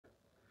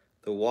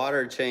the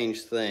water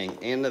change thing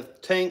and the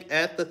tank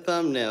at the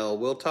thumbnail.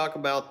 We'll talk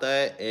about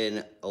that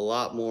and a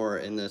lot more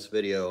in this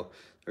video.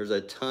 There's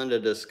a ton to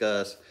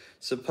discuss.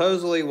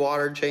 Supposedly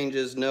water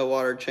changes, no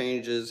water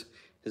changes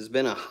has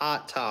been a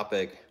hot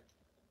topic,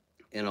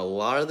 and a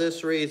lot of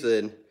this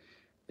reason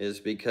is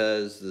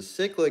because the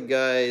cichlid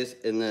guys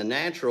and the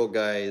natural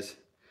guys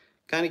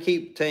kind of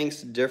keep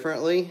tanks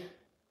differently.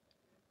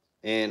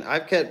 And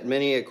I've kept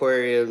many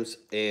aquariums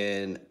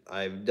and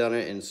I've done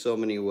it in so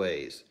many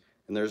ways.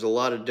 And there's a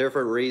lot of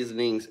different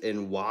reasonings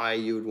in why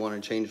you would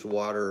want to change the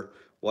water,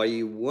 why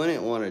you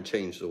wouldn't want to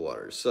change the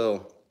water.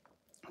 So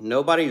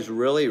nobody's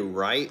really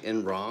right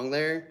and wrong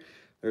there.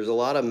 There's a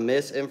lot of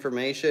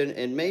misinformation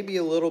and maybe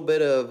a little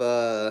bit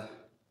of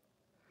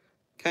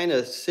kind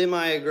of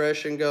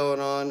semi-aggression going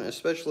on,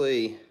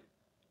 especially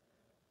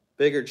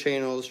bigger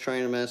channels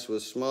trying to mess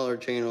with smaller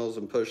channels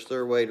and push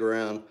their weight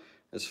around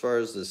as far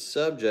as the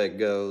subject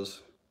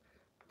goes.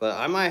 But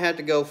I might have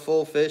to go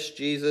full fish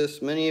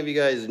Jesus. Many of you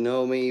guys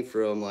know me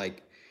from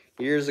like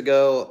years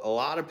ago. A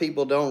lot of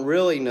people don't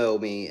really know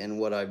me and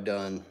what I've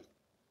done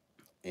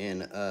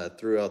and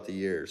throughout the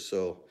years.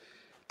 So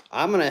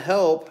I'm going to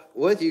help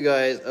with you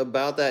guys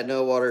about that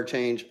no water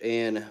change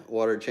and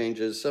water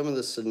changes, some of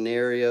the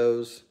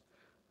scenarios,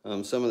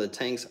 some of the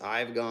tanks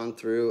I've gone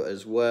through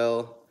as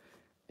well,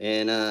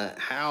 and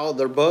how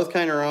they're both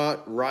kind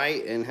of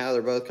right and how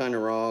they're both kind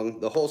of wrong,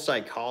 the whole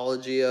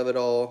psychology of it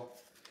all.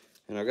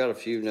 And I've got a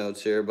few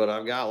notes here, but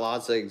I've got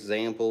lots of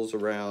examples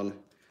around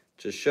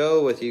to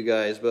show with you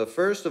guys. But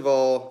first of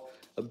all,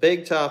 a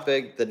big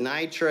topic, the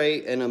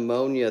nitrate and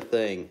ammonia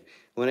thing.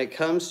 When it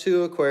comes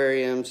to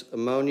aquariums,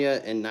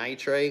 ammonia and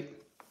nitrate,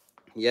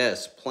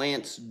 yes,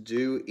 plants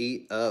do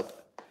eat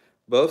up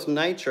both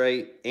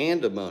nitrate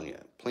and ammonia.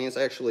 Plants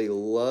actually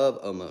love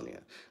ammonia.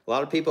 A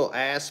lot of people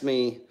ask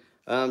me,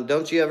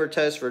 don't you ever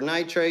test for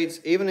nitrates?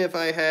 Even if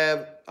I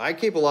have, I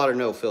keep a lot of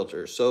no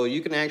filters, so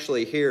you can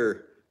actually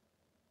hear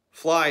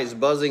flies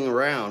buzzing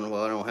around.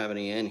 Well, I don't have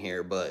any in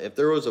here, but if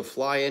there was a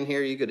fly in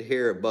here, you could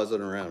hear it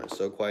buzzing around. It's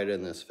so quiet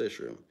in this fish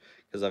room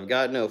because I've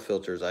got no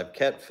filters. I've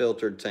kept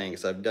filtered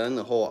tanks. I've done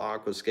the whole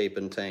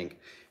aquascaping tank,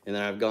 and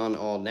then I've gone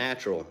all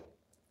natural.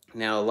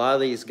 Now, a lot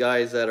of these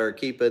guys that are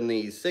keeping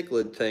these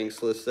cichlid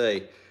tanks, let's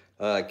say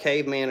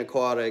Caveman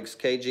Aquatics,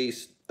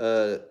 KG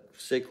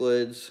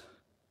cichlids,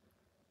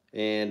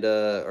 and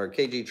or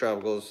KG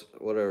Tropicals,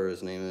 whatever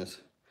his name is.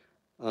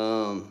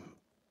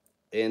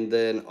 And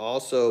then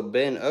also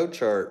Ben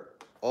Ochart,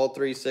 all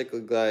three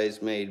cichlid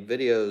guys made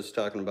videos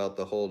talking about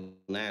the whole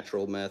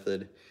natural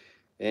method.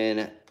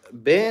 And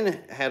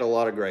Ben had a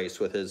lot of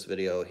grace with his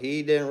video.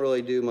 He didn't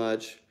really do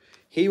much.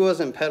 He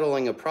wasn't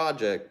peddling a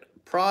product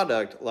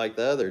like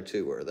the other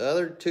two were. The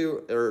other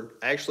two are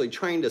actually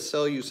trying to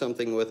sell you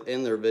something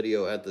within their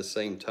video at the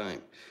same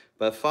time.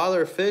 But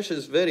Father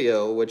Fish's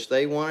video, which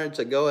they wanted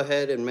to go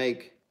ahead and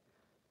make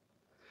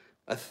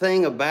a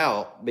thing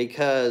about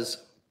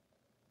because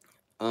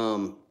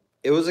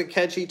it was a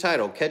catchy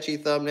title, catchy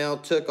thumbnail,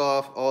 took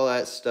off, all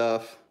that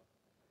stuff.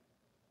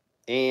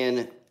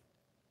 And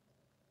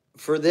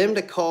for them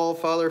to call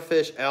Father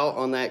Fish out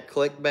on that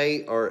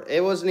clickbait, or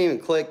it wasn't even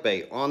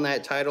clickbait, on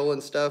that title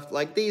and stuff,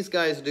 like these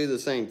guys do the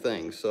same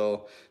thing.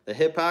 So the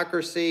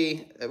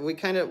hypocrisy, we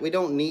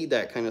don't need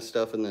that kind of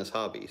stuff in this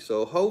hobby.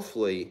 So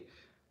hopefully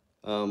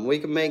we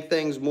can make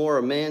things more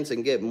amends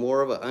and get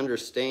more of an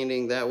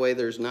understanding. That way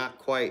there's not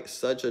quite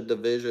such a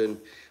division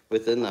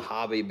within the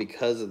hobby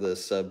because of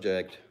this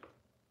subject.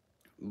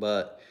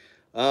 But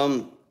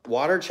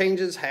water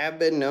changes have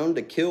been known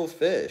to kill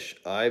fish.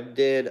 I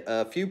did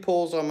a few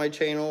polls on my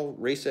channel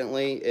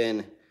recently,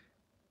 and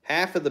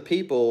half of the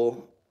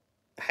people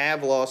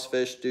have lost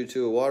fish due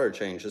to a water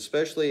change,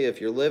 especially if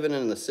you're living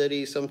in the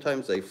city.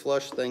 Sometimes they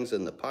flush things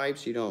in the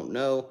pipes. You don't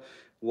know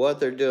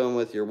what they're doing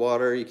with your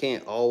water. You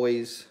can't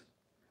always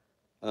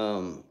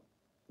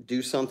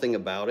do something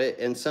about it.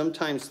 And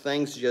sometimes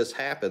things just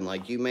happen.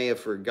 Like you may have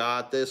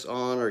forgot this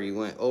on, or you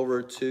went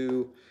over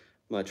too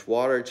much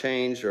water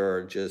change,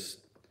 or just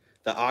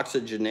the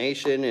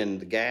oxygenation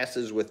and the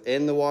gases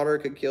within the water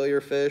could kill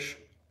your fish.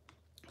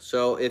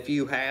 So if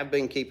you have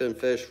been keeping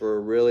fish for a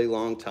really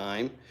long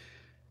time,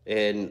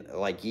 and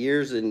like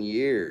years and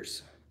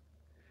years,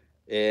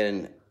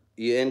 and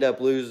you end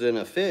up losing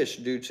a fish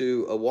due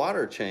to a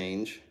water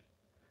change,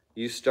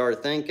 you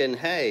start thinking,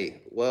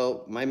 hey,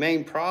 well, my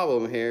main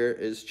problem here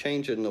is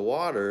changing the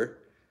water.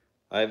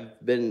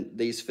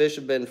 These fish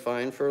have been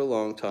fine for a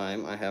long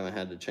time. I haven't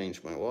had to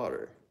change my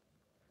water.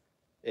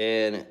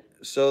 And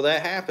so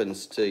that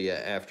happens to you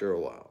after a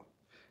while.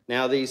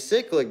 Now, these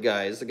cichlid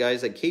guys, the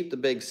guys that keep the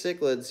big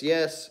cichlids,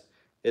 yes,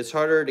 it's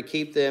harder to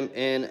keep them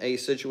in a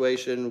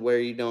situation where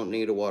you don't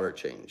need a water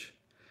change.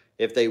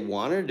 If they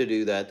wanted to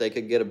do that, they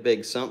could get a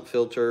big sump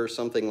filter or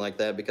something like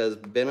that, because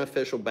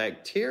beneficial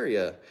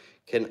bacteria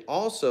can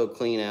also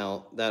clean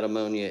out that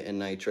ammonia and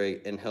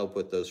nitrate and help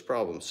with those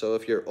problems. So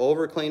if you're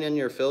over cleaning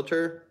your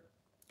filter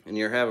and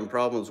you're having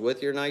problems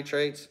with your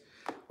nitrates,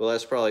 well,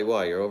 that's probably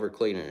why you're over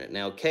cleaning it.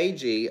 Now,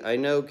 KG, I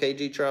know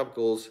KG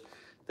Tropicals,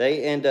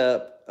 they end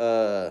up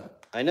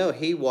I know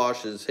he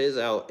washes his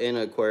out in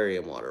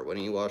aquarium water when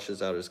he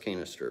washes out his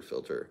canister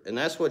filter. And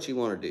that's what you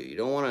want to do. You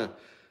don't want to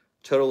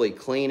totally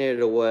clean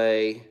it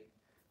away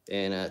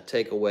and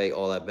take away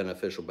all that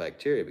beneficial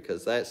bacteria,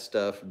 because that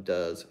stuff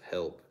does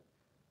help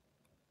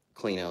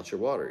clean out your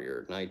water,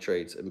 your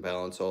nitrates and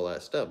balance all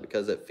that stuff,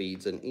 because it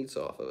feeds and eats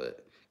off of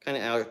it. Kind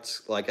of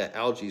acts like an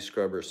algae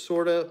scrubber,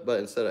 sort of, but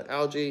instead of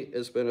algae,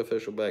 it's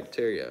beneficial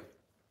bacteria.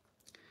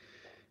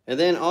 And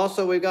then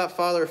also we've got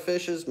Father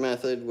Fish's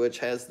method, which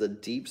has the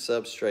deep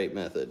substrate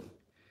method.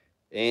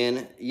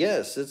 And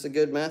yes, it's a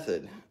good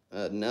method.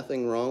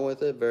 Nothing wrong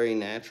with it. Very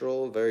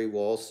natural, very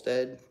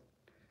Wallstead.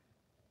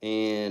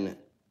 And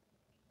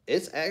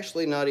it's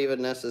actually not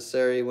even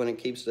necessary when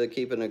it comes to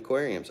keeping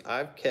aquariums.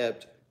 I've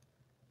kept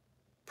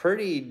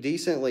pretty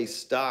decently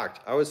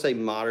stocked. I would say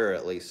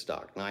moderately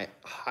stocked. Not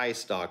high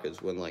stock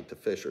is when like the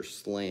fish are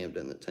slammed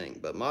in the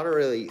tank, but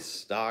moderately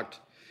stocked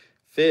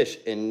fish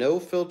in no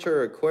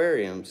filter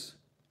aquariums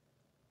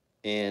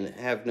and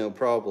have no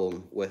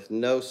problem with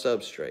no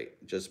substrate,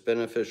 just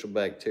beneficial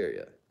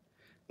bacteria.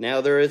 Now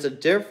there is a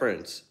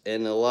difference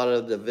in a lot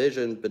of the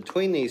division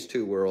between these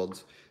two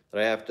worlds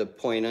that I have to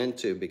point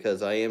into,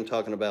 because I am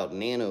talking about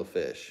nano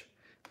fish.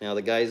 Now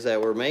the guys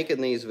that were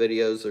making these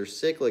videos are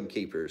cichlid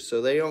keepers,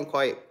 so they don't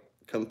quite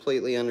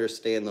completely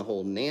understand the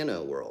whole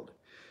nano world.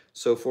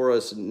 So for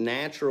us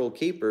natural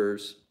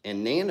keepers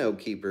and nano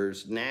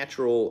keepers,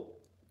 natural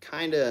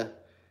kind of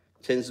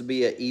tends to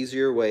be an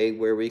easier way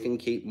where we can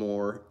keep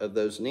more of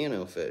those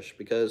nano fish,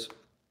 because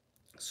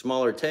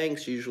smaller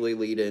tanks usually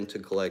lead into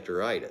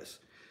collectoritis.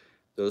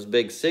 Those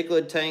big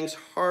cichlid tanks,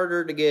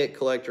 harder to get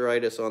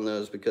collectoritis on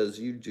those, because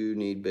you do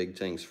need big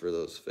tanks for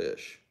those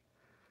fish.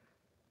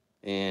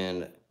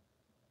 And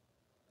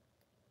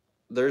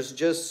there's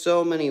just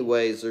so many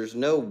ways. There's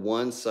no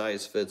one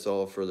size fits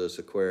all for this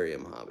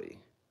aquarium hobby.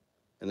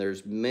 And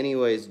there's many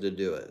ways to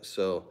do it.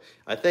 So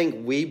I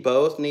think we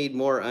both need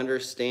more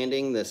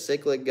understanding, the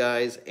cichlid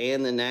guys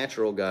and the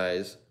natural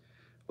guys,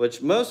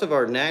 which most of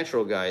our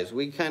natural guys,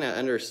 we kind of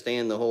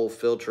understand the whole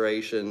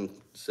filtration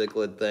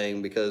cichlid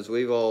thing, because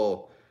we've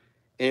all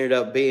ended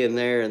up being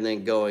there and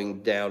then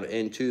going down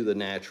into the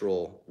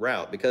natural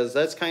route, because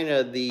that's kind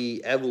of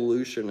the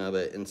evolution of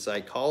it and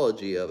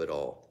psychology of it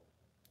all.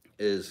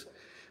 Is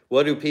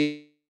what do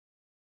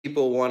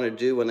people want to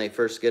do when they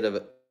first get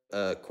an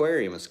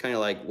aquarium? It's kind of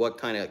like, what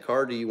kind of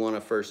car do you want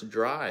to first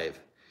drive?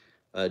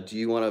 Do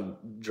you want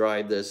to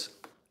drive this?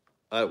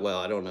 Well,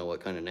 I don't know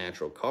what kind of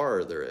natural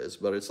car there is,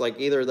 but it's like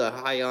either the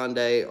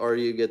Hyundai or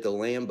you get the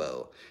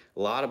Lambo. A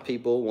lot of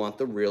people want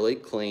the really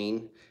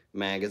clean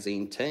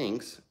magazine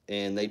tanks,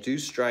 and they do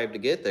strive to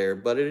get there,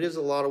 but it is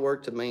a lot of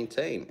work to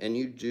maintain, and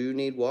you do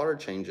need water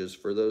changes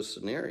for those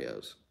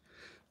scenarios.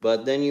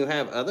 But then you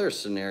have other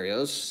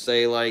scenarios,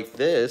 say like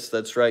this,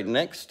 that's right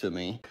next to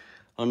me.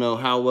 I don't know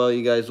how well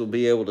you guys will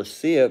be able to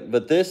see it,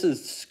 but this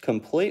is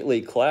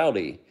completely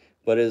cloudy,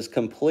 but is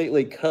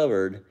completely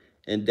covered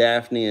in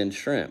Daphne and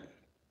shrimp.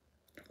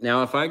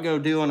 Now, if I go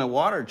doing a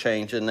water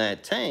change in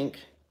that tank,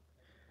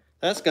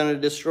 that's going to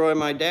destroy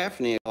my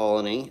Daphne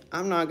colony.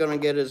 I'm not going to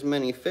get as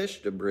many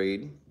fish to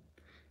breed.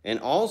 And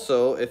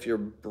also, if you're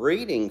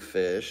breeding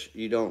fish,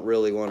 you don't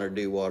really want to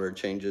do water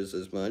changes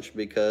as much,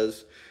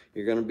 because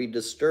you're going to be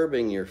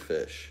disturbing your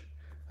fish.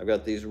 I've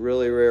got these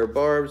really rare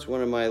barbs.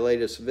 One of my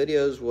latest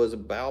videos was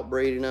about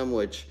breeding them,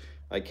 which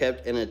I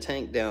kept in a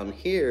tank down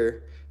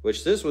here,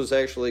 which this was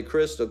actually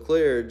crystal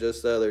clear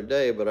just the other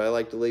day, but I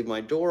like to leave my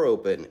door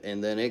open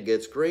and then it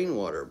gets green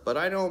water. But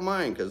I don't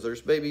mind, because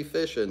there's baby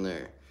fish in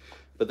there.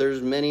 But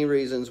there's many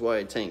reasons why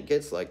a tank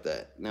gets like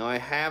that. Now, I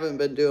haven't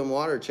been doing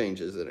water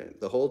changes in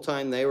it. The whole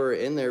time they were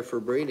in there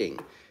for breeding,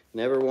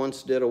 never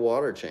once did a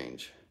water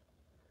change.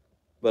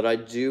 But I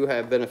do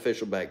have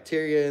beneficial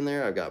bacteria in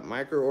there. I've got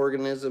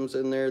microorganisms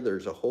in there.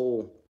 There's a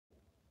whole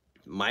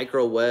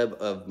microweb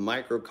of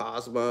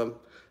microcosm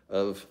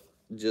of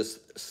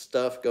just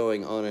stuff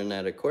going on in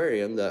that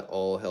aquarium that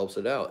all helps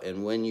it out.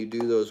 And when you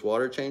do those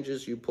water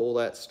changes, you pull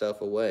that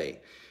stuff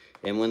away.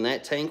 And when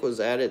that tank was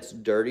at its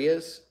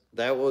dirtiest,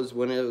 that was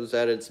when it was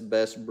at its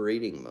best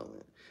breeding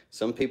moment.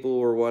 Some people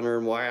were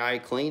wondering why I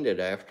cleaned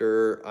it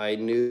after I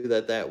knew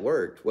that that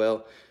worked.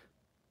 Well,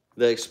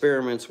 the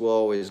experiments will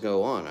always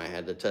go on. I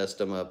had to test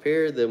them up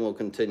here, then we'll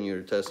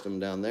continue to test them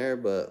down there,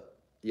 but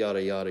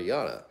yada, yada,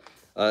 yada.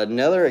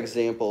 Another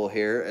example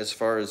here, as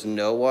far as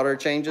no water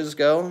changes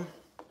go,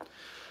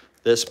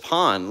 this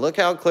pond. Look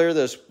how clear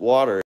this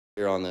water is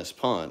here on this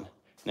pond.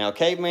 Now,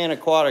 Caveman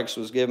Aquatics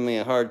was giving me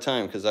a hard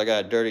time because I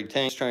got dirty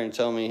tanks, trying to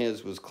tell me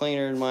his was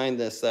cleaner than mine,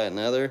 this, that, and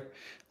other.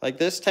 Like,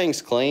 this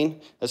tank's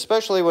clean,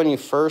 especially when you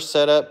first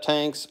set up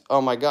tanks.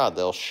 Oh my God,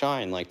 they'll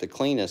shine like the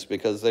cleanest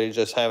because they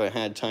just haven't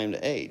had time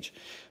to age.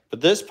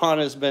 But this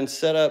pond has been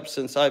set up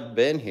since I've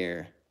been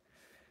here.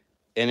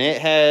 And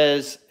it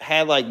has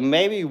had like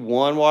maybe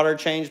one water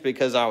change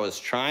because I was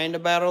trying to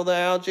battle the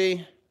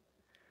algae.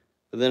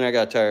 But then I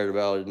got tired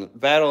of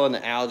battling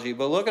the algae.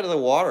 But look at the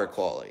water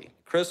quality.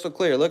 Crystal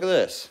clear. Look at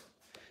this.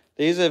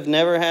 These have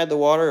never had the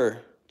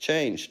water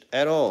changed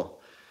at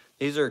all.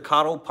 These are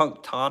Cotyl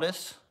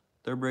punctatus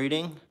they're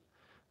breeding.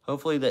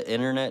 Hopefully the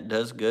internet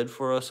does good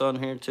for us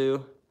on here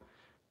too.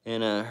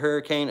 And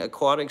Hurricane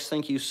Aquatics,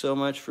 thank you so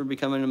much for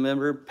becoming a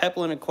member.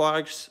 Peplin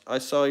Aquatics, I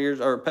saw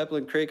yours, or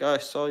Peplin Creek, I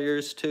saw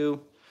yours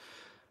too.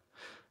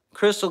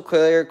 Crystal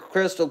clear,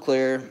 crystal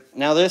clear.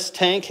 Now this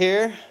tank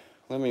here,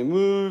 let me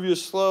move you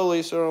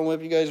slowly so I don't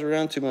whip you guys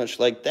around too much.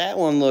 Like that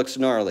one looks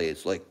gnarly.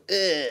 It's like,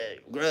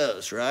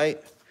 gross,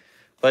 right?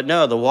 But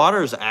no, the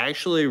water is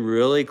actually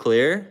really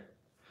clear.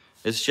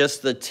 It's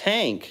just the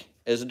tank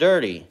is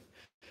dirty.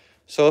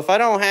 So if I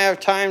don't have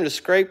time to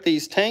scrape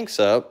these tanks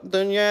up,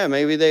 then yeah,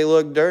 maybe they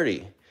look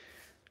dirty.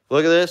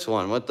 Look at this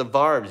one with the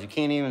barbs. You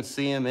can't even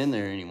see them in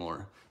there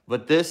anymore.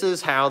 But this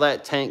is how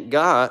that tank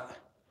got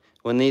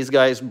when these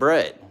guys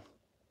bred.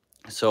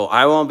 So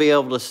I won't be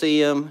able to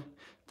see them.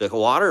 The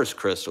water's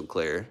crystal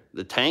clear.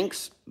 The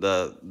tank's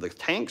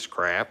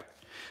crap.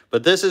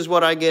 But this is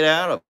what I get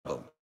out of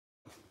them.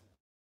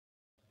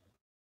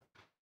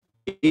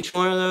 Each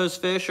one of those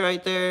fish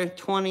right there,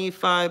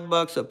 25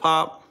 bucks a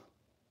pop.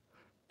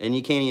 And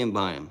you can't even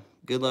buy them.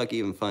 Good luck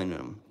even finding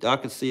them.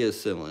 Docketia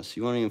similis.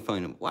 You won't even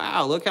find them.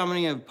 Wow, look how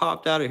many have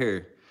popped out of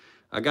here.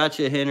 I got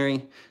you,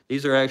 Henry.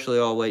 These are actually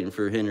all waiting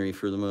for Henry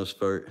for the most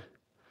part.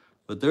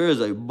 But there is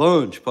a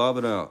bunch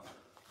popping out.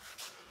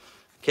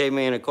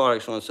 Caveman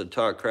Aquatics wants to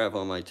talk crap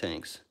on my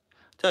tanks.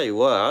 Tell you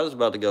what, I was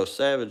about to go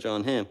savage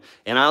on him.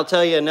 And I'll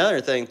tell you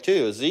another thing too,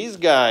 is these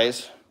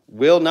guys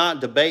will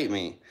not debate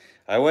me.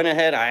 I went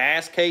ahead, I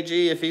asked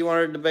KG if he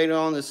wanted to debate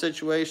on the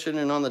situation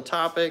and on the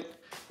topic.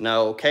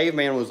 No,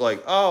 Caveman was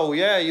like, oh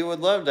yeah, you would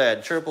love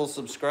that. Triple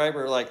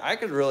subscriber. Like, I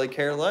could really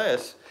care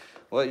less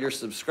what your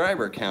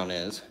subscriber count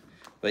is.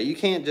 But you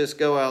can't just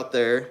go out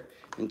there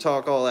and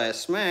talk all that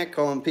smack,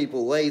 calling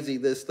people lazy,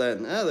 this, that,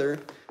 and the other,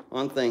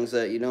 on things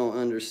that you don't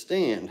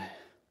understand.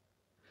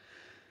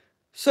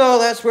 So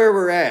that's where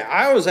we're at.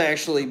 I was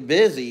actually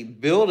busy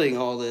building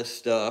all this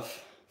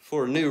stuff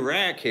for a new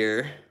rack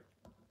here,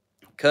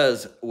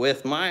 because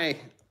with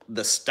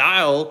the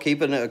style,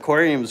 keeping the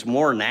aquariums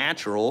more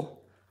natural,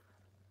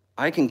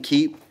 I can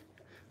keep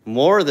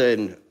more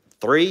than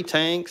 3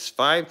 tanks,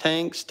 5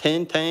 tanks,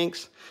 10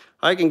 tanks.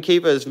 I can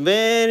keep as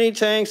many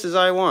tanks as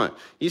I want.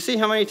 You see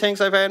how many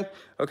tanks I've had?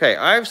 Okay,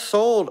 I've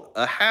sold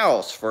a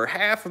house for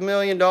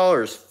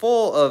 $500,000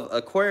 full of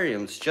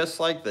aquariums just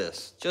like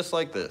this, just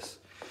like this.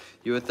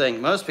 You would think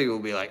most people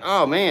would be like,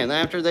 oh man,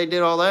 after they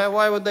did all that,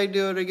 why would they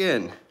do it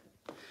again?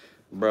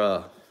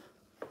 Bruh,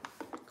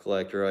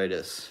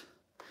 collectoritis.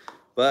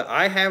 But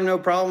I have no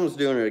problems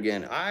doing it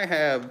again. I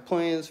have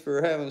plans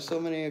for having so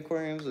many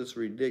aquariums, it's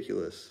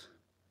ridiculous.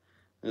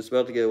 It's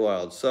about to get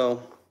wild.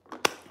 So,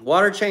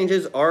 water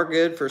changes are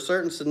good for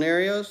certain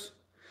scenarios,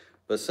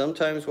 but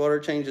sometimes water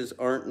changes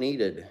aren't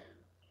needed.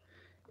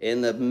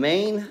 And the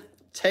main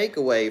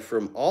takeaway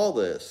from all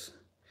this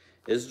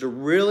is to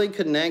really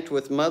connect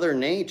with Mother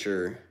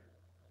Nature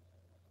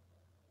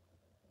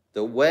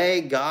the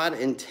way God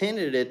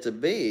intended it to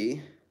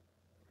be,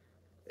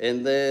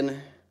 and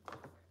then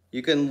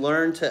you can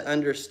learn to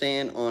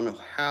understand on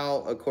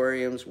how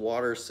aquariums,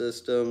 water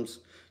systems,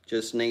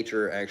 just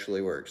nature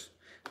actually works.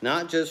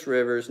 Not just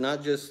rivers,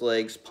 not just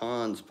lakes,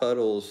 ponds,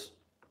 puddles,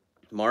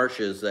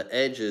 marshes, the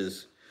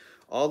edges,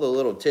 all the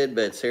little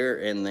tidbits here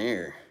and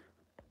there.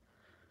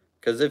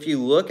 Because if you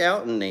look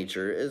out in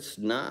nature, it's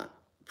not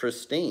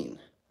pristine.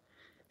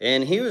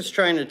 And he was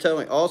trying to tell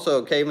me,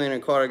 also Caveman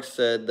Aquatics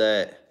said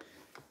that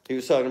he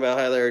was talking about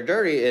how they're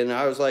dirty, and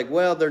I was like,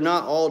 well, they're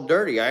not all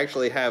dirty. I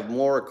actually have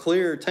more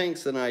clear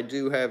tanks than I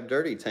do have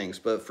dirty tanks.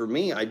 But for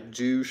me, I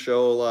do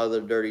show a lot of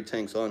the dirty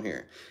tanks on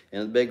here.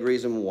 And the big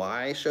reason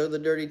why I show the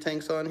dirty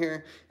tanks on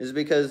here is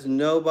because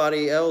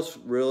nobody else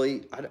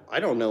really, I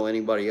don't know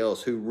anybody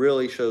else who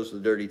really shows the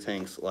dirty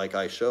tanks like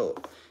I show.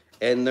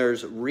 And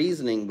there's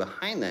reasoning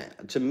behind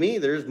that. To me,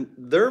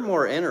 they're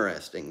more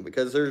interesting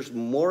because there's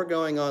more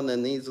going on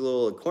than these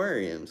little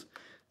aquariums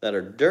that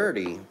are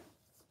dirty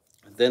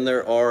than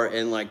there are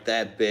in like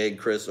that big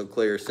crystal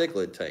clear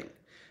cichlid tank.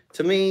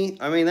 To me,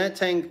 I mean, that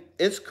tank,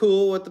 it's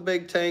cool with the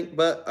big tank,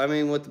 but I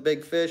mean, with the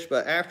big fish,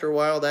 but after a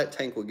while, that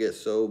tank would get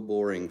so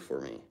boring for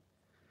me.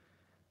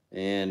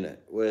 And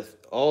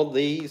with all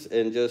these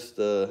and just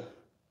the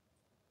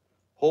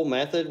whole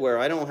method where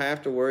I don't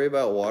have to worry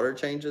about water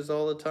changes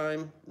all the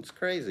time, it's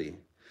crazy.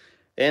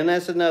 And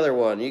that's another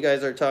one. You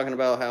guys are talking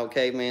about how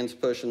Caveman's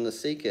pushing the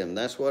Seachem.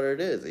 That's what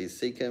it is. He's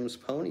Seachem's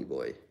pony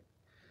boy.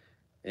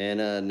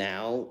 And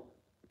now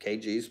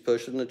KG's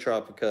pushing the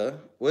Tropica,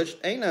 which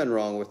ain't nothing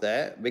wrong with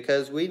that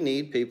because we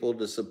need people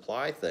to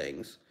supply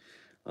things.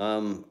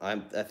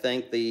 I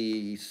think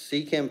the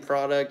Seachem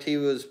product he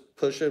was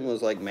pushing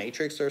was like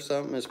Matrix or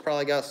something. It's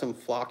probably got some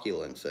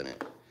flocculants in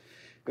it.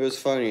 It was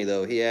funny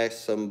though. He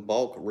asked some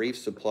bulk reef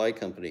supply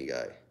company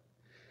guy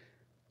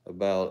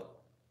about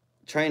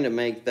trying to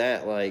make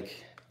that like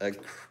a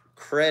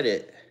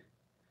credit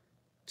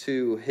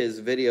to his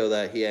video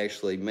that he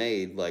actually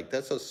made. Like,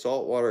 that's a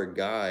saltwater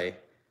guy.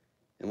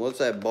 And what's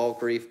that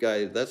bulk reef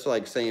guy? That's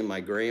like saying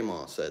my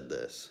grandma said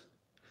this.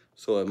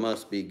 So it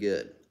must be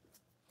good.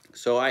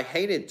 So I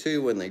hate it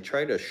too when they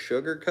try to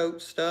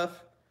sugarcoat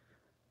stuff.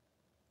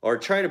 or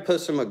try to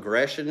put some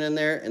aggression in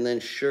there and then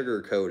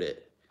sugarcoat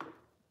it.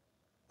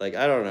 Like,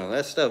 I don't know,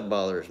 that stuff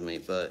bothers me.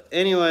 But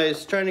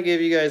anyways, trying to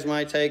give you guys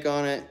my take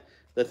on it.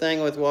 The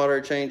thing with water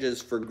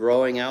changes for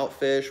growing out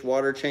fish,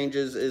 water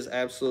changes is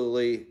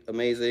absolutely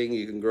amazing.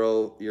 You can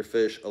grow your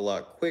fish a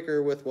lot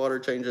quicker with water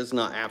changes.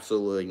 Not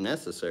absolutely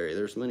necessary.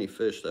 There's many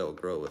fish that will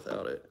grow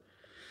without it.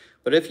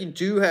 But if you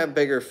do have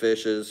bigger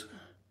fishes,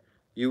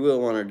 you will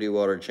want to do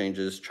water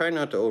changes. Try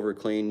not to over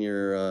clean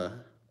your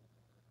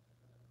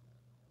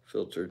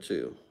filter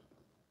too.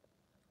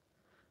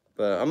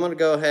 But I'm going to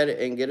go ahead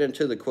and get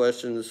into the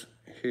questions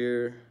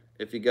here,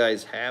 if you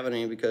guys have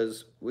any,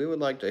 because we would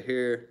like to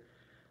hear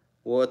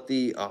what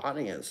the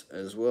audience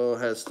as well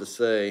has to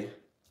say,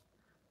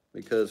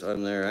 because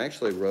I'm there. I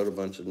actually wrote a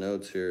bunch of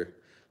notes here.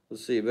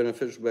 Let's see,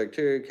 beneficial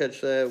bacteria,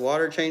 catch that.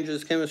 Water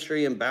changes,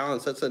 chemistry, and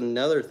balance. That's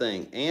another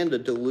thing. And the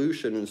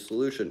dilution and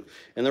solution.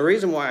 And the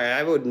reason why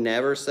I would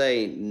never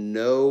say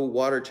no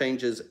water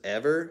changes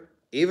ever,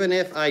 even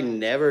if I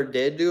never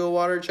did do a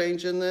water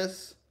change in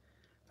this,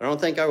 I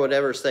don't think I would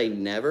ever say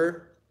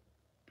never,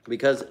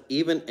 because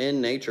even in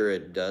nature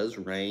it does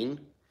rain.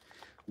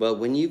 But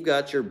when you've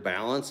got your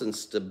balance and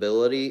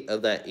stability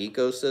of that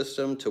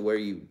ecosystem to where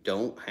you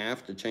don't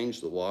have to change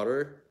the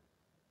water,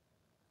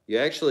 you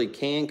actually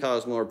can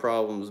cause more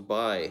problems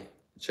by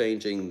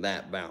changing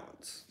that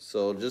balance.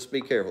 So just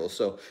be careful.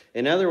 So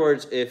in other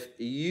words, if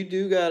you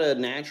do got a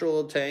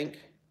natural tank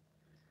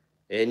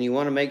and you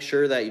want to make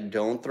sure that you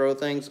don't throw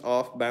things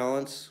off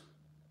balance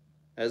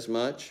as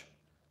much,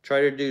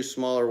 try to do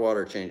smaller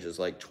water changes,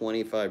 like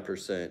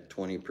 25%,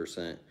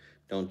 20%.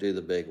 Don't do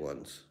the big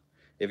ones.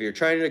 If you're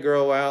trying to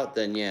grow out,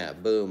 then yeah,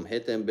 boom,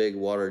 hit them big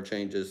water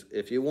changes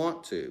if you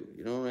want to.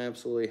 You don't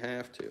absolutely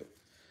have to.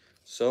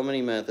 So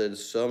many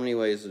methods, so many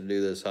ways to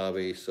do this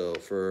hobby. So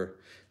for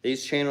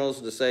these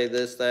channels to say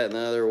this, that, and the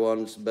other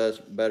one's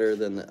better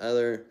than the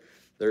other,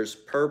 there's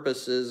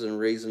purposes and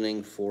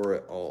reasoning for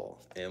it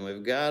all. And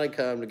we've got to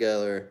come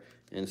together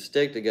and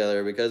stick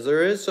together, because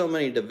there is so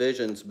many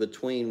divisions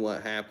between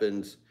what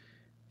happens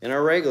in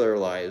our regular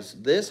lives.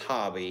 This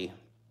hobby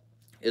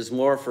is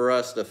more for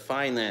us to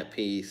find that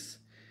peace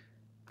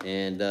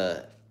and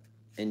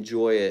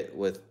enjoy it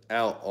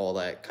without all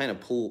that kind of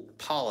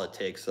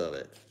politics of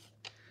it.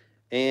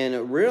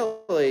 And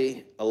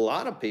really, a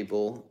lot of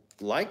people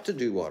like to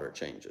do water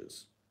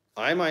changes.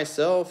 I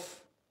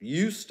myself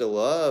used to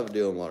love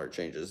doing water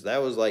changes.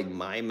 That was like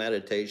my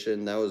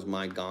meditation. That was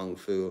my gong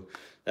fu.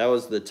 That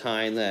was the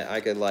time that I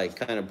could like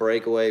kind of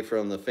break away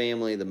from the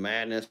family, the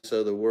madness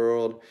of the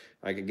world.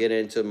 I could get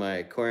into my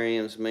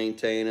aquariums,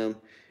 maintain them.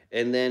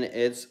 And then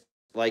it's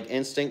like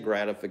instant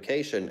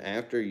gratification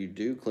after you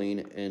do clean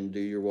and do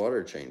your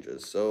water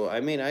changes. So,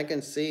 I mean, I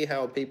can see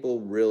how people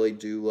really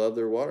do love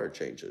their water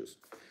changes.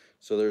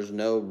 So there's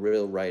no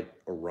real right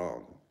or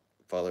wrong.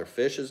 Father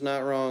Fish is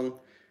not wrong.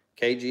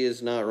 KG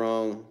is not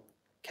wrong.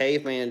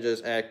 Caveman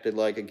just acted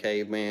like a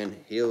caveman.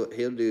 He'll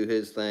do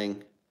his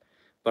thing.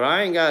 But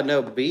I ain't got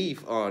no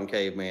beef on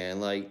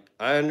Caveman. Like,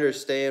 I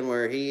understand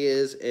where he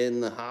is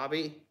in the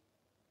hobby,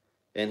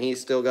 and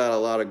he's still got a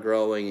lot of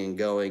growing and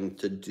going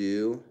to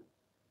do.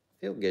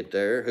 He'll get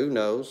there. Who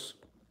knows?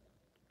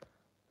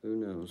 Who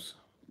knows?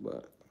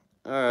 But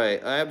all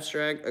right,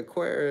 Abstract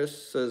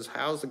Aquarius says,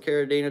 how's the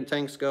Caridina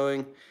tanks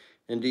going?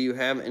 And do you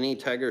have any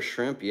tiger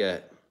shrimp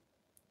yet?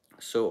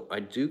 So I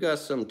do got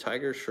some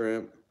tiger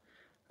shrimp.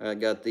 I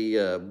got the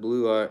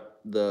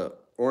the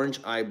orange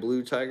eye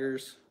blue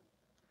tigers.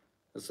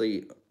 Let's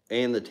see,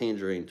 and the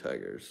tangerine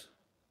tigers.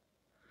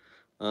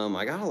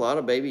 I got a lot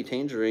of baby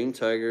tangerine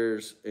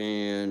tigers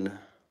and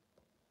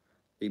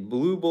the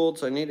blue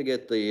bolts. I need to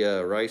get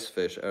the rice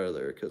fish out of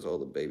there because all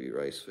the baby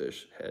rice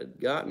fish had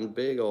gotten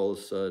big all of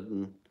a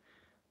sudden.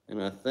 And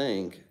I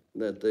think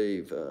that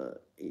they've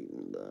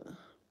eaten the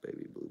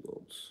baby blue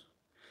bolts.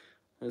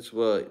 That's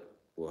what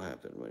will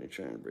happen when you're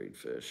trying to breed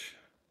fish.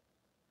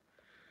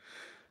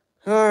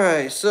 All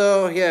right,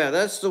 so yeah,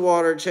 that's the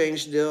water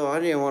change deal. I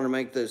didn't want to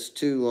make this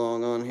too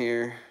long on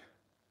here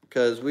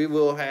because we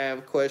will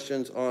have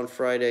questions on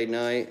Friday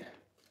night.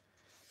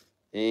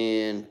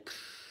 And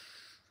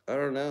I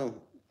don't know.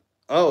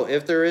 Oh,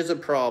 if there is a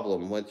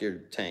problem with your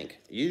tank,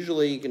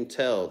 usually you can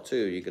tell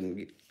too. You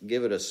can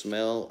give it a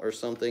smell or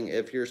something.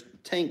 If your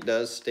tank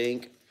does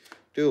stink,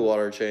 do a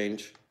water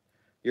change.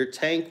 Your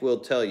tank will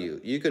tell you.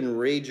 You can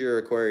read your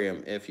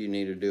aquarium if you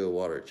need to do a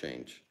water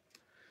change.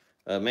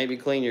 Maybe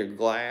clean your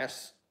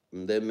glass,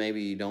 and then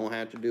maybe you don't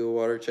have to do a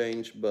water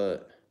change,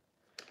 but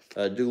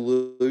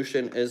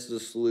dilution is the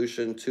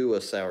solution to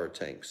a sour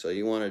tank. So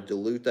you want to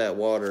dilute that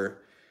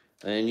water,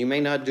 and you may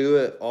not do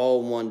it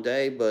all in one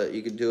day, but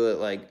you could do it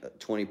like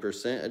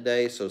 20% a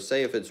day. So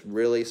say if it's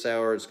really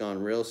sour, it's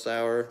gone real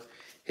sour,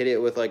 hit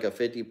it with like a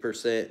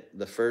 50%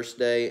 the first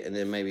day, and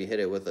then maybe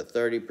hit it with a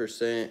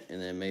 30%, and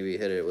then maybe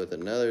hit it with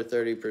another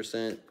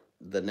 30%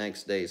 the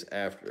next days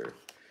after.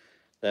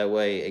 That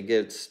way it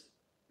gets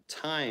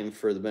time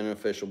for the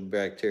beneficial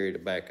bacteria to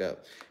back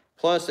up.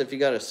 Plus, if you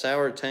got a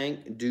sour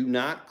tank, do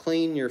not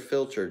clean your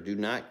filter. Do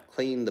not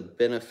clean the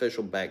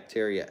beneficial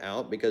bacteria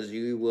out, because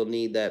you will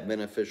need that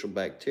beneficial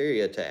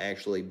bacteria to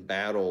actually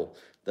battle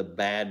the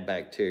bad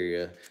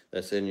bacteria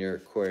that's in your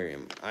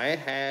aquarium. I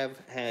have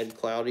had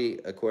cloudy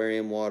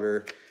aquarium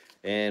water,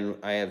 and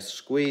I have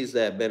squeezed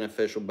that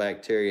beneficial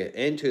bacteria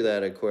into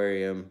that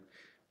aquarium,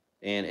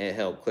 and it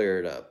helped clear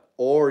it up.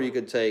 Or you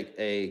could take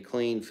a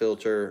clean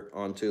filter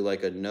onto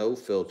like a no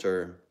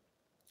filter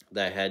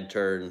that had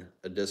turned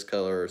a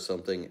discolor or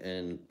something,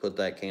 and put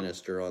that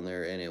canister on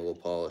there, and it will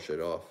polish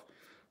it off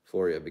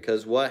for you.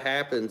 Because what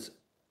happens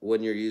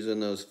when you're using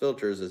those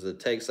filters is it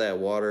takes that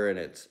water and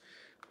it's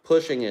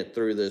pushing it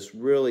through this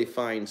really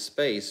fine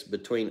space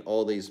between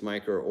all these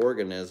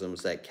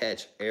microorganisms that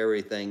catch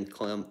everything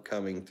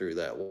coming through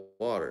that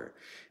water.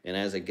 And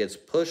as it gets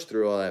pushed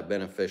through all that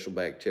beneficial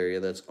bacteria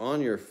that's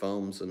on your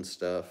foams and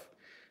stuff,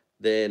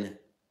 then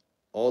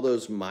all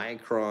those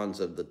microns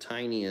of the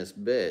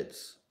tiniest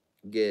bits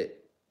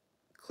get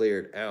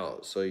cleared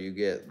out. So you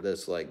get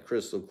this like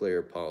crystal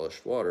clear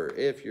polished water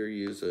if you're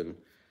using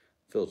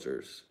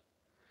filters.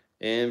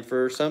 And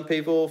for some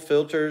people,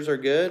 filters are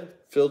good.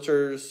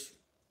 Filters,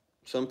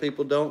 some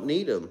people don't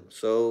need them.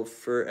 So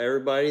for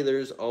everybody,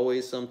 there's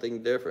always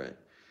something different.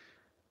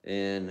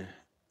 And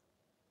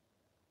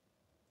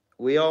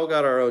we all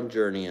got our own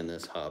journey in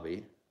this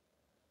hobby.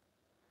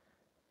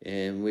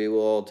 And we will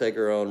all take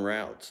our own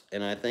routes.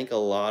 And I think a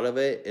lot of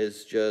it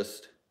is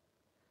just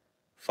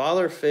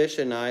Father Fish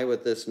and I,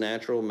 with this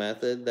natural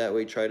method that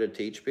we try to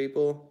teach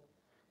people,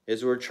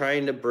 is we're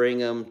trying to bring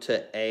them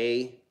to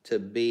A to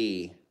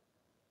B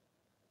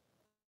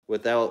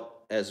without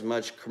as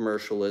much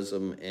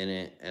commercialism in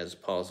it as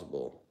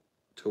possible,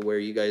 to where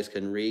you guys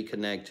can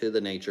reconnect to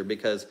the nature.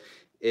 Because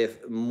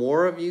if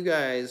more of you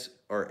guys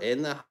are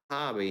in the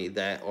hobby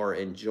that are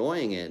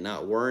enjoying it,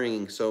 not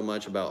worrying so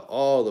much about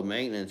all the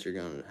maintenance you're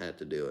going to have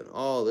to do and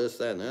all this,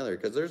 that, and the other,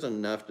 because there's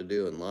enough to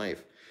do in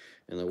life,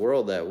 in the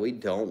world, that we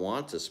don't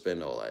want to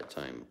spend all that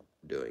time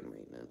doing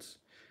maintenance.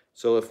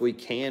 So if we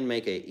can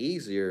make it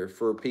easier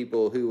for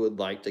people who would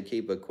like to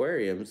keep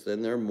aquariums,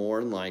 then they're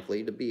more than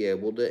likely to be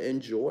able to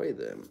enjoy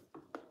them.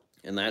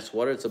 And that's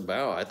what it's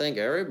about. I think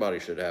everybody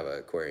should have an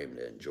aquarium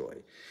to enjoy.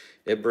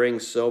 It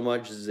brings so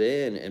much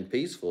zen and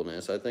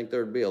peacefulness. I think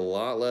there'd be a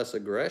lot less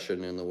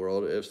aggression in the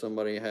world if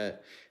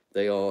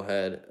they all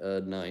had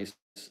a nice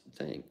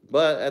tank.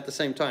 But at the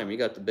same time, you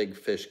got the big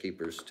fish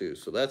keepers too.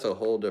 So that's a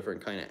whole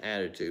different kind of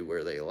attitude,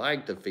 where they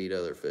like to feed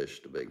other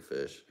fish to big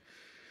fish.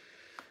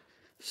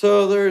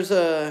 So there's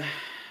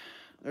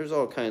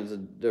all kinds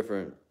of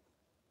different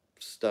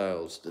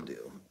styles to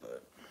do.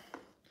 But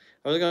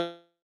I was going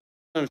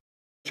to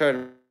try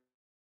to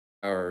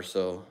hour or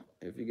so.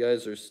 If you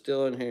guys are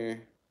still in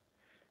here,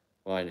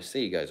 well, I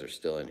see you guys are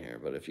still in here,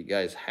 but if you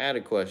guys had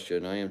a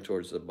question, I am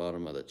towards the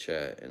bottom of the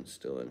chat and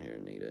still in here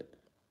and need it.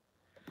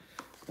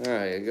 All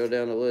right, I go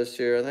down the list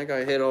here. I think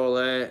I hit all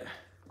that.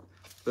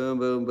 Boom,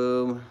 boom,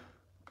 boom.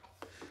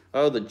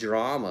 Oh, the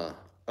drama.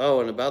 Oh,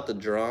 and about the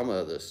drama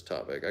of this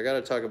topic, I got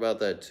to talk about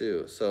that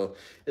too. So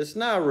it's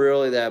not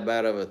really that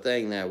bad of a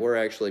thing that we're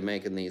actually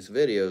making these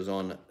videos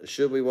on.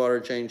 Should we water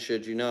change?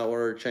 Should you not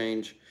water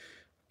change?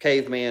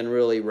 Caveman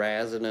really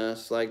razzing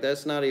us. Like,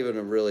 that's not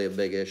even really a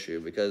big issue,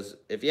 because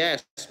if you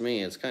ask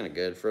me, it's kind of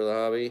good for the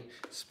hobby.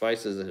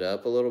 Spices it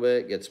up a little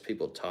bit, gets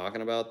people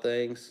talking about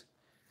things.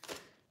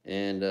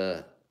 And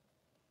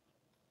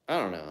I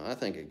don't know, I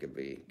think it could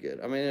be good.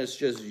 I mean, it's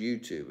just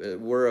YouTube.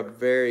 We're a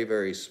very,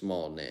 very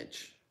small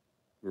niche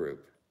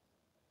group,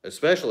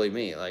 especially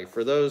me. Like,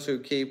 for those who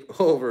keep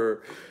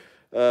over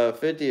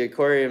 50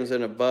 aquariums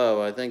and above,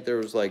 I think there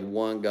was like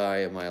one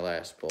guy at my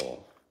last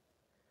bowl.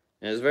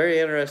 And it's very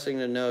interesting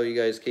to know you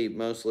guys keep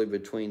mostly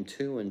between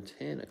 2 and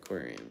 10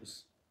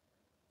 aquariums.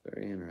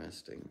 Very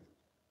interesting.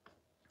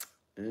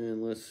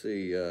 And let's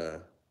see,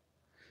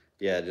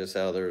 yeah, just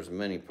how there's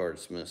many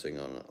parts missing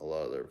on a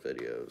lot of their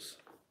videos.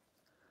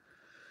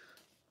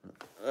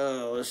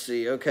 Let's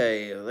see,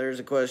 okay,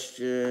 there's a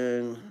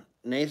question.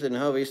 Nathan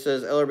Hovey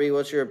says, LRB,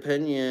 what's your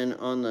opinion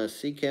on the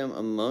Seachem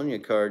ammonia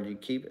card you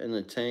keep in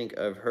the tank?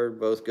 I've heard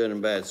both good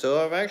and bad.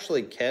 So I've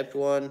actually kept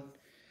one.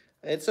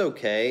 It's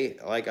okay.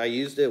 Like, I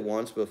used it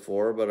once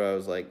before, but I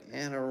was like,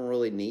 man, I don't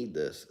really need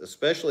this,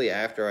 especially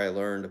after I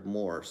learned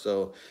more.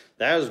 So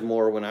that was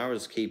more when I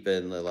was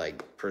keeping the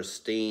like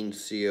pristine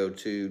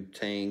CO2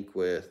 tank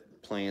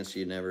with plants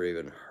you never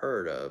even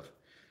heard of.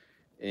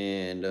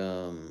 And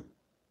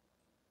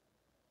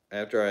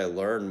after I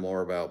learned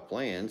more about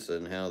plants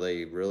and how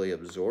they really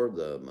absorb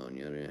the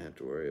ammonia, I didn't have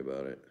to worry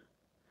about it.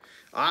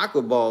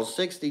 Aquaballs,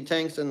 60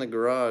 tanks in the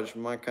garage,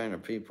 my kind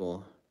of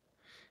people.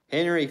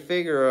 Henry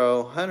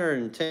Figaro,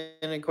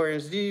 110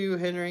 aquariums. Do you,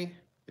 Henry?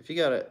 If you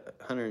got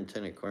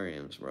 110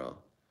 aquariums, bro,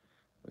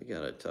 we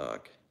gotta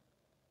talk.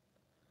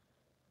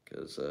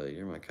 Because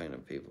you're my kind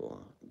of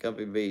people.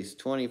 Guppy Beast,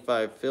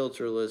 25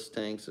 filterless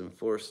tanks and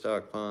 4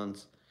 stock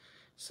ponds.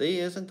 See,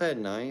 isn't that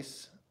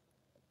nice?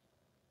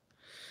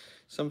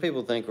 Some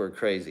people think we're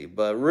crazy,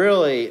 but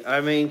really,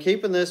 I mean,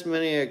 keeping this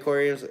many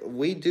aquariums,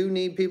 we do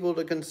need people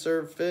to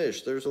conserve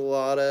fish. There's a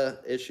lot of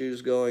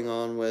issues going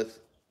on with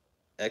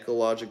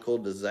ecological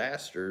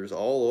disasters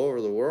all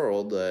over the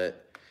world that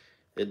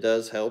it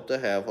does help to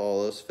have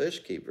all those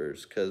fish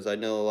keepers, because I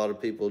know a lot of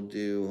people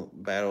do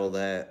battle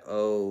that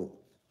whole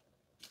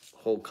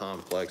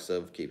complex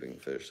of keeping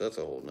fish. That's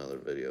a whole nother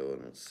video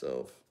in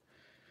itself.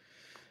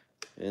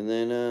 And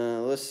then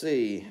let's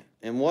see.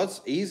 And what's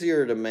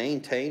easier to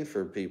maintain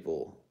for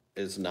people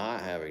is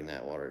not having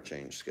that water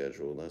change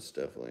schedule. That's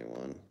definitely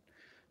one.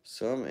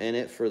 Some in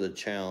it for the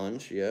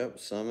challenge. Yep.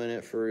 Some in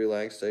it for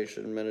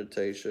relaxation,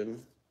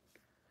 meditation.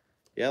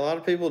 Yeah, a lot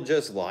of people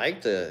just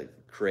like to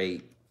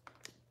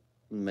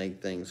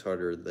make things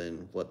harder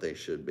than what they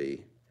should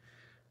be.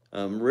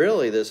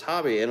 Really, this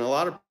hobby, and a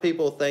lot of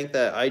people think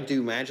that I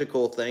do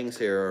magical things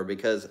here, or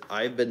because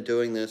I've been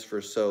doing this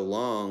for so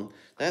long,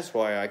 that's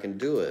why I can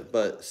do it.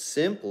 But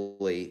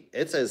simply,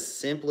 it's as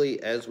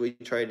simply as we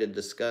try to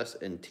discuss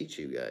and teach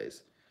you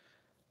guys,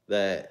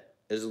 that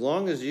as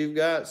long as you've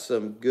got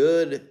some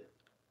good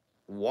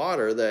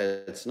water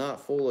that's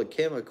not full of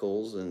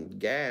chemicals and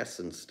gas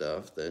and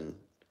stuff, then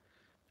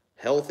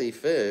healthy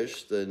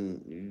fish,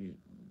 then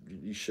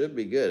you should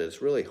be good.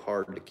 It's really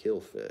hard to kill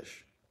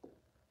fish.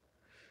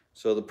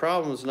 So the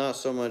problem is not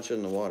so much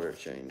in the water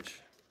change.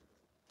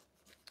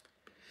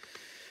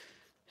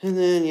 And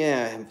then,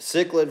 yeah,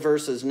 cichlid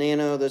versus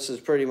nano. This is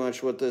pretty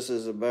much what this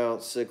is about.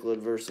 Cichlid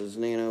versus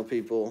nano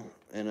people,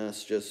 and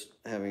us just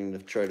having to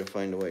try to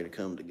find a way to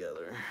come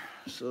together.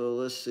 So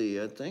let's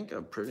see. I think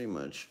I pretty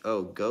much...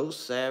 Oh, go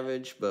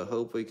savage, but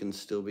hope we can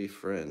still be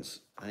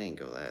friends. I didn't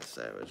go that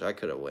savage. I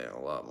could have went a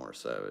lot more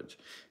savage.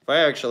 If I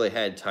actually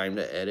had time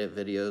to edit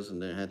videos and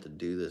didn't have to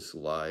do this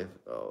live,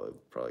 oh,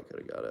 it probably could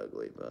have got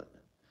ugly, but...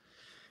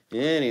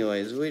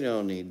 Anyways, we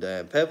don't need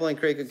that. Pebbling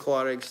Creek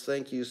Aquatics,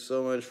 thank you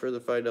so much for the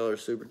 $5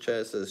 super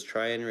chat. It says,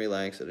 try and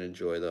relax and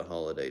enjoy the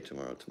holiday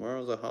tomorrow.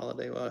 Tomorrow's a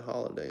holiday? What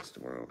holidays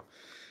tomorrow?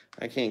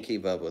 I can't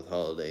keep up with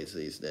holidays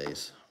these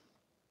days.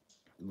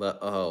 But,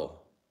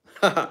 oh.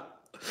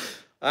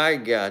 I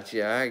got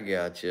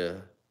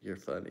you. You're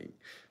funny.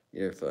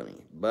 You're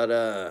funny.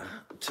 But,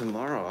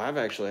 tomorrow, I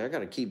got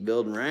to keep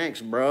building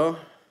ranks, bro.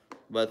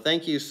 But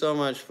thank you so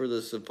much for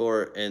the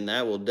support, and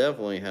that will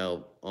definitely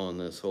help on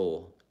this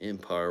whole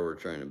empire we're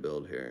trying to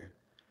build here.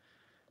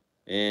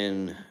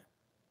 And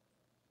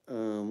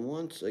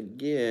once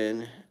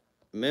again,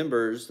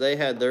 members, they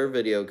had their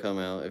video come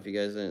out, if you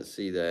guys didn't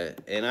see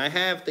that. And I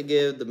have to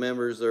give the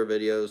members their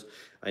videos.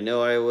 I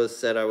know I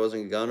said I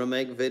wasn't gonna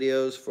make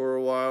videos for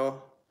a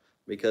while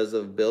because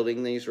of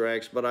building these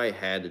racks, but I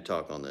had to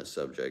talk on this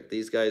subject.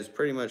 These guys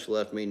pretty much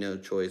left me no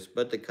choice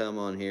but to come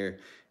on here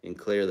and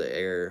clear the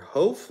air.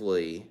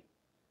 Hopefully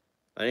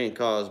I didn't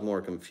cause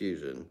more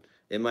confusion.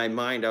 In my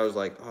mind, I was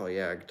like, oh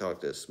yeah, I can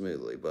talk this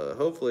smoothly, but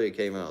hopefully it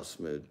came out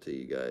smooth to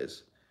you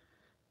guys.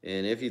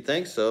 And if you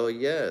think so,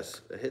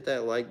 yes, hit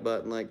that like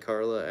button like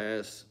Carla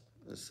asked.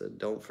 I said,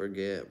 don't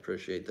forget.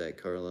 Appreciate that,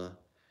 Carla.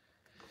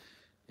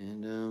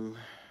 And,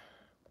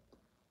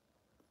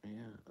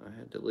 yeah, I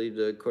had to leave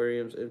the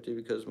aquariums empty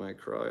because my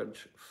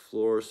garage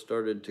floor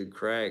started to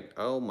crack.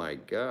 Oh my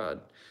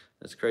God.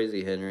 That's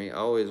crazy, Henry. I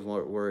always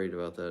worried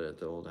about that at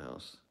the old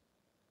house.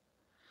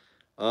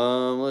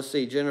 Let's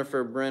see.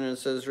 Jennifer Brennan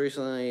says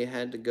recently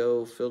had to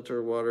go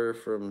filter water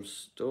from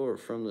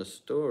the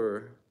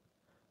store.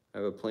 I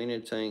have a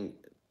plated tank.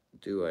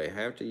 Do I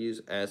have to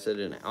use acid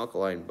and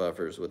alkaline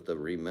buffers with the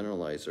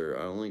remineralizer?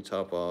 I only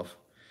top off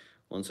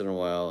once in a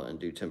while and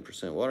do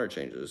 10% water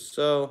changes.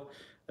 So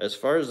as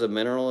far as the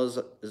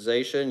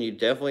mineralization, you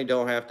definitely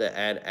don't have to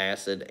add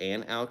acid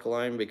and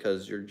alkaline,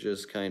 because you're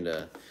just kind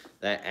of,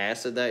 that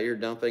acid that you're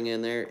dumping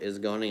in there is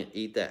going to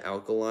eat the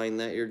alkaline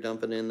that you're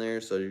dumping in there.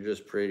 So you're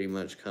just pretty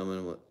much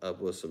coming up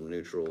with some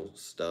neutral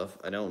stuff.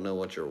 I don't know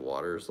what your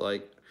water's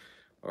like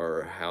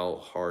or how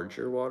hard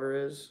your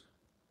water is.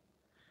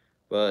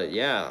 But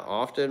yeah,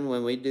 often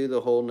when we do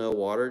the whole no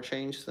water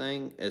change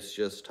thing, it's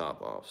just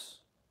top offs.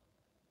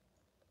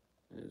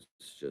 It's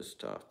just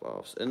top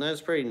offs. And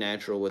that's pretty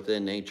natural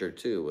within nature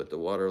too, with the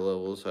water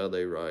levels, how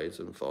they rise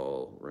and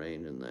fall,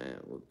 rain and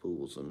that, with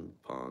pools and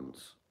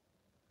ponds.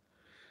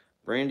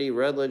 Brandy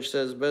Redledge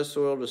says, best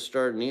soil to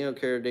start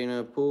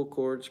Neocaridina, pool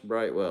quartz,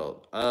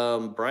 Brightwell.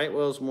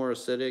 Brightwell's more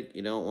acidic.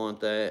 You don't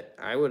want that.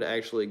 I would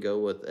actually go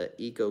with an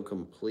Eco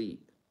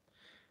Complete.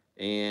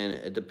 And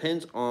it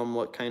depends on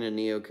what kind of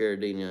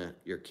Neocaridina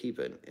you're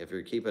keeping. If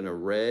you're keeping a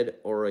red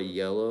or a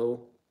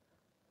yellow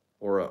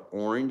or an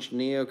orange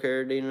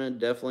Neocaridina,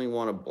 definitely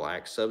want a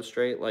black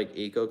substrate like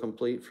Eco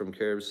Complete from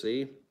Carib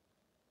Sea.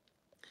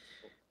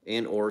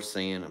 And or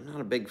sand. I'm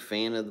not a big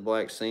fan of the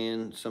black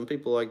sand. Some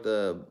people like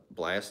the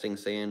blasting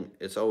sand.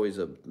 It's always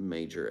a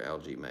major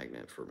algae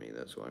magnet for me.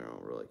 That's why I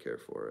don't really care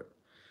for it.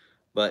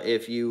 But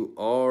if you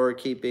are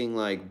keeping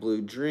like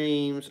Blue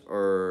Dreams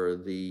or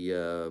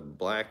the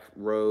Black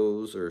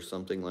Rose or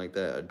something like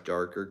that, a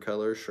darker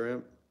color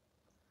shrimp,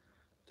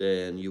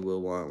 then you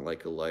will want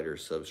like a lighter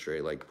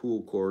substrate like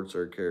Pool Quartz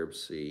or Carib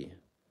Sea.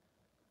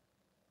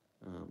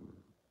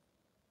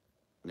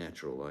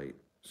 natural light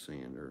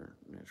sand or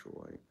natural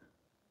white.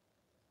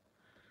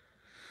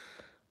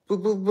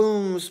 Boom, boom,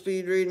 boom.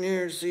 Speed reading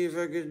here. See if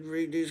I could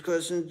read these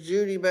questions.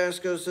 Judy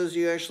Basco says,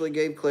 you actually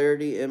gave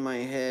clarity in my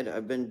head.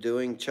 I've been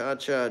doing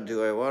cha-cha.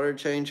 Do I water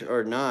change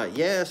or not?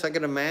 Yes, I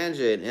can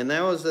imagine. And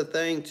that was the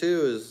thing,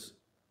 too, is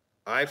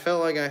I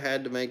felt like I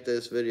had to make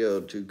this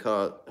video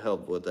to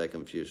help with that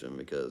confusion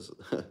because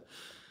a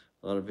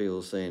lot of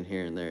people saying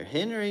here and there,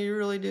 Henry, you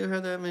really do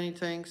have that many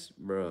tanks?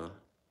 Bruh.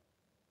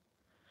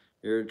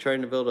 You're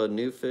trying to build a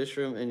new fish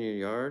room in your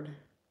yard?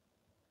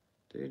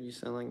 Dude, you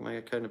sound like my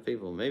kind of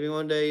people. Maybe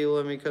one day you'll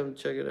let me come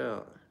check it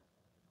out.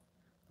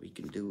 We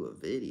can do a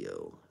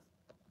video.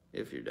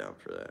 If you're down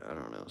for that. I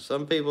don't know.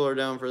 Some people are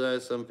down for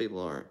that. Some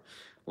people aren't.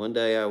 One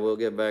day I will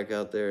get back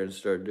out there and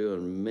start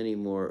doing many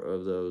more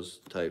of those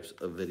types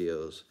of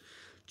videos.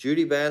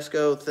 Judy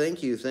Basco,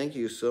 thank you. Thank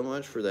you so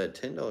much for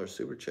that $10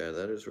 super chat.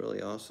 That is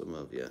really awesome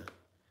of you.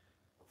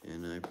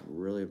 And I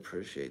really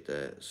appreciate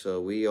that.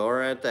 So we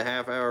are at the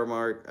half-hour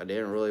mark. I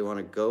didn't really want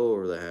to go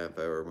over the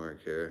half-hour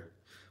mark here.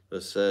 But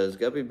it says,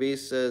 Guppy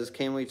Beast says,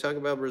 can we talk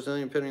about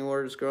Brazilian penny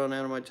waters growing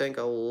out of my tank?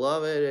 I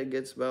love it. It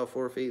gets about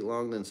 4 feet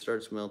long, then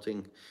starts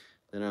melting.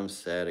 Then I'm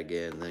sad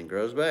again, then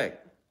grows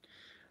back.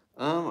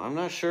 I'm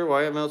not sure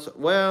why it melts.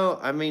 Well,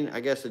 I mean,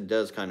 I guess it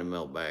does kind of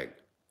melt back.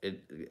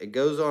 It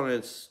goes on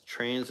its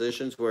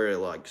transitions where it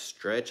like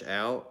stretch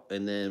out,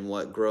 and then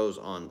what grows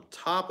on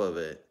top of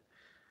it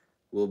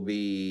will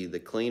be the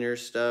cleaner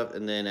stuff,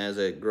 and then as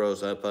it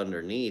grows up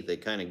underneath,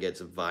 it kind of gets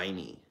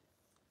viney.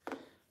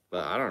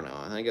 But I don't know.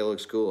 I think it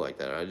looks cool like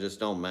that. I just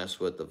don't mess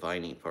with the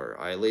viney part.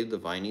 I leave the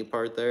viney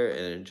part there, and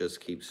it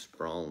just keeps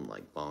sprawling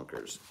like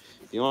bonkers.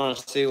 If you want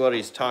to see what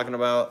he's talking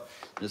about,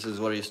 this is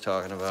what he's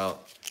talking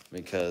about.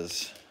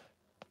 Because,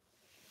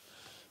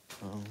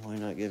 why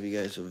not give you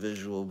guys a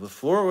visual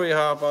before we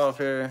hop off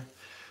here?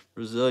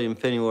 Brazilian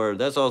pennywort.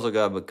 That's also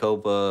got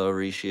Bacopa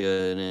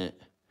Aricia in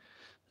it.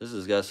 This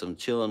has got some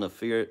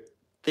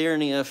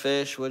Chilonia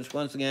fish, which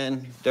once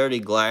again, dirty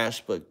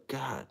glass, but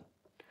God.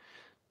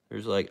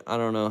 There's like, I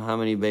don't know how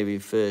many baby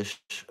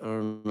fish. I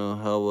don't know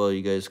how well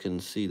you guys can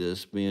see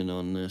this being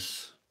on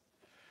this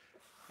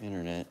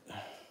internet.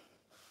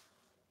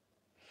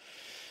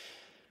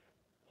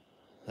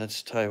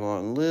 That's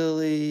Taiwan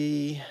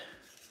lily.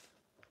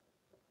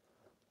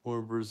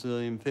 More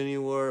Brazilian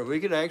pennywort.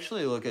 We could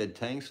actually look at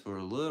tanks for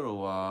a little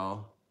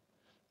while.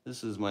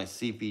 This is my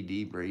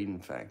CPD breeding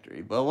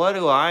factory. But what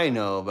do I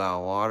know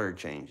about water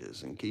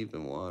changes and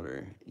keeping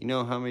water? You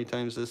know how many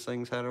times this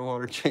thing's had a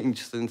water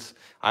change since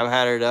I've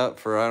had it up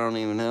for I don't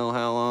even know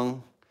how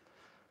long?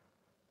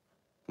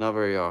 Not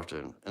very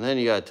often. And then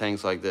you got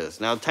tanks like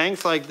this. Now,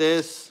 tanks like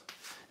this,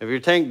 if your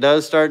tank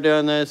does start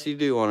doing this, you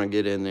do want to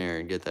get in there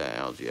and get that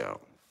algae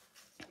out.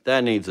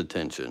 That needs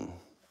attention.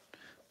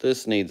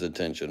 This needs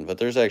attention, but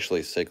there's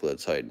actually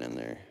cichlids hiding in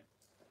there.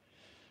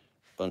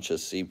 Bunch of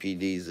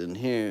CPDs in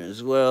here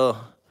as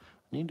well.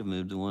 I need to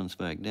move the ones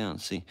back down.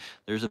 See,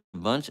 there's a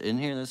bunch in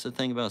here. That's the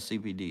thing about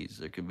CPDs.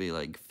 There could be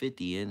like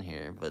 50 in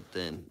here, but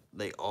then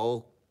they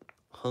all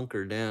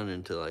hunker down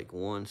into like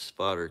one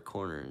spot or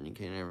corner, and you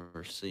can't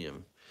ever see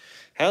them.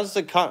 How's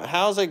it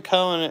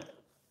coming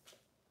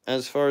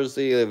as far as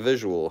the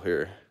visual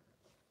here?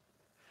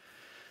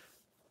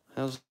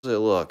 How's it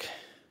look?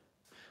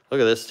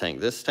 Look at this tank.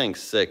 This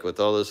tank's sick with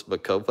all this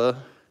Bacopa.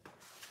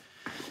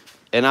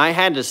 And I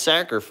had to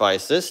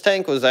sacrifice. This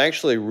tank was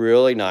actually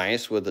really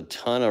nice with a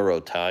ton of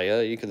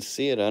Rotaya. You can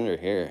see it under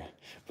here.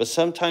 But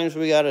sometimes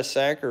we got to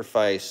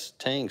sacrifice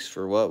tanks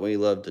for what we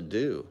love to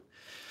do.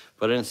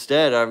 But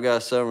instead, I've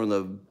got some of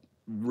the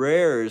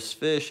rarest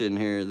fish in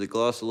here, the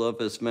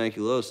Glossolaepus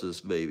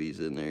maculosus babies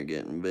in there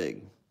getting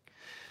big.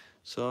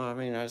 So, I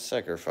mean, I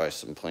sacrificed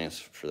some plants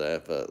for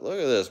that. But look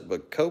at this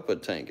Bacopa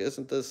tank.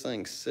 Isn't this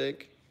thing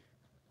sick?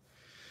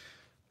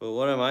 But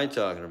what am I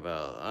talking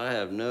about? I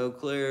have no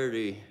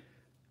clarity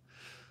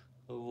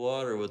of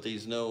water with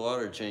these no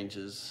water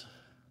changes.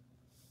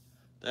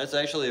 That's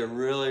actually a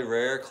really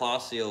rare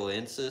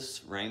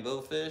Clausioensis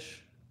rainbow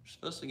fish. We're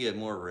supposed to get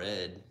more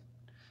red.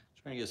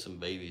 Trying to get some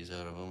babies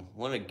out of them.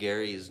 One of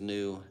Gary's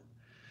new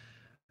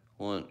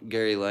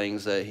Gary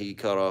Lang's that he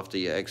caught off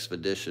the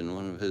expedition,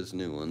 one of his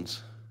new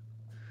ones.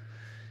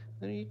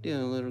 What are you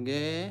doing, little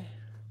guy?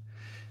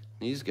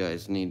 These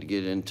guys need to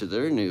get into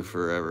their new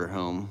forever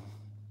home.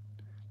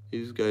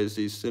 These guys,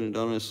 these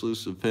Synodontis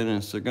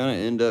lucipennis, they're gonna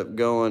end up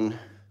going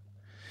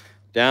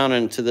down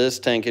into this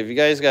tank. If you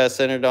guys got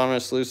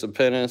Synodontis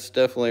lucipennis,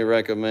 definitely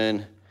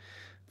recommend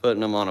putting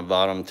them on a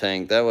bottom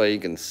tank. That way you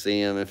can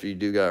see them if you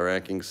do got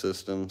racking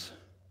systems.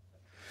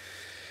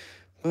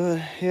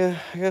 But yeah,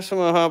 I guess I'm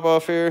gonna hop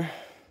off here.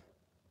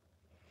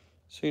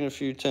 Seen a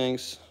few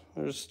tanks.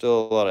 There's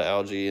still a lot of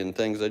algae and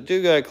things I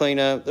do gotta clean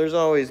up. There's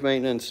always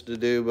maintenance to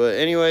do. But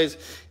anyways,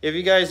 if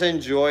you guys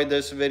enjoyed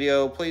this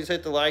video, please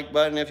hit the like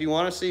button. If you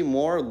want to see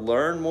more,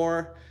 learn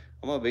more,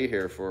 I'm gonna be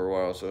here for a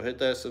while. So hit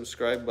that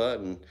subscribe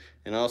button.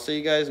 And I'll see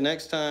you guys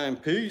next time.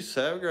 Peace.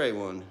 Have a great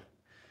one.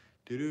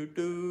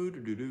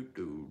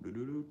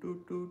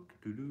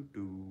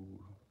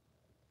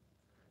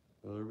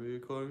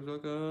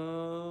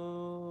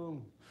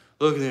 LRBAquatics.com.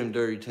 Look at them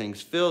dirty tanks.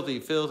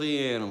 Filthy, filthy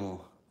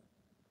animal.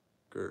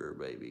 Grr,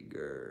 baby,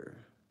 grr.